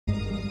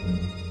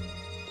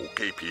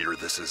Okay, Peter,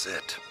 this is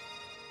it.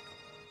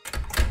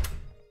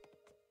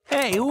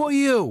 Hey, who are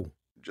you?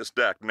 Just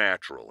act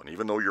natural, and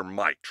even though you're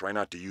Mike, try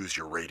not to use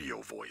your radio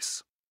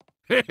voice.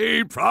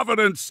 Hey,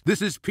 Providence!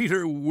 This is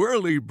Peter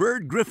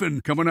Whirlybird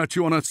Griffin coming at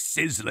you on a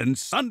sizzling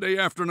Sunday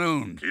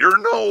afternoon. Peter,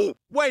 no!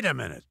 Wait a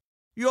minute.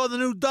 You're the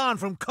new Don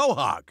from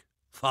Quahog.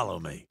 Follow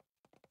me.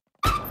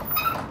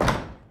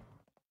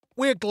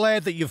 We're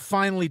glad that you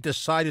finally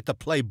decided to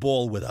play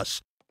ball with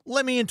us.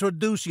 Let me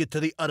introduce you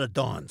to the other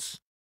Dons.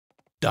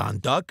 Don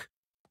Duck,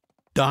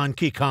 Don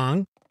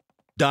Kikong,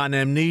 Don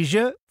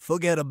Amnesia,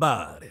 forget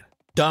about it.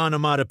 Don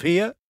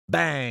Omatopia,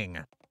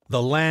 bang.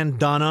 The land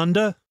Don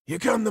Under. You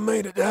come to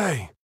me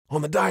today,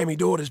 on the day of me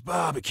daughter's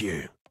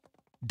barbecue.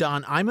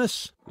 Don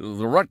Imus.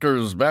 The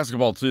Rutgers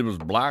basketball team is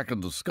black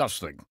and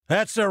disgusting.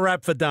 That's a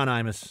wrap for Don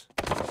Imus.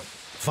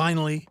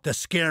 Finally, the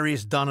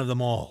scariest Don of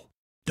them all.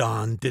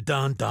 Don de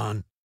Don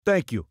Don.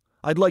 Thank you.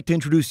 I'd like to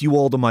introduce you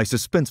all to my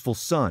suspenseful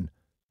son,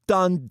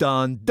 Don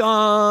Don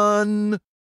Don.